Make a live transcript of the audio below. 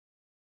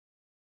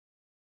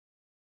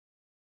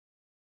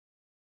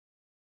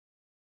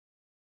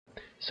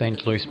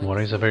St. Louis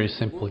motor is a very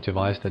simple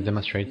device that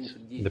demonstrates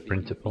the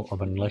principle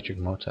of an electric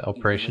motor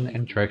operation and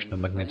interaction of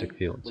magnetic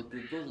fields.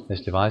 This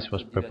device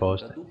was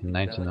proposed in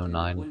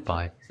 1909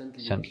 by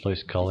St.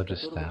 Louis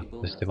College's staff.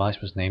 This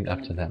device was named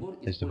after them.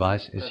 This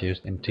device is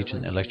used in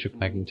teaching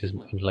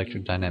electromagnetism and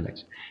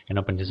electrodynamics. An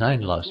open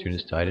design allows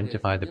students to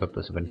identify the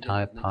purpose of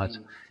entire parts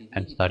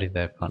and study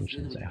their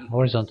functions. A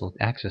horizontal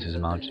axis is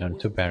mounted on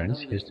two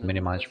bearings used to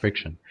minimize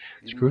friction.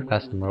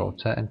 Screw-fastened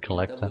rotor and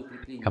collector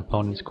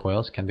components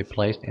coils can be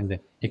placed in the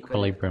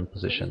equilibrium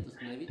position.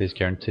 This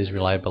guarantees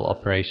reliable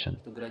operation.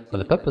 For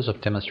the purpose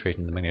of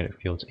demonstrating the magnetic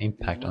field's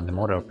impact on the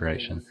motor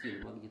operation,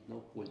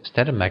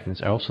 stator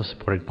magnets are also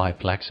supported by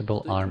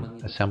flexible arm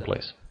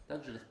assemblies.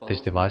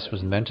 This device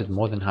was invented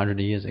more than 100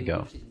 years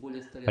ago,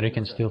 but you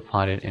can still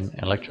find it in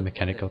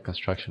electromechanical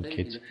construction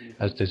kits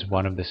as it is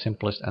one of the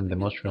simplest and the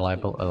most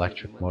reliable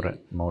electric motor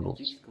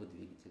models.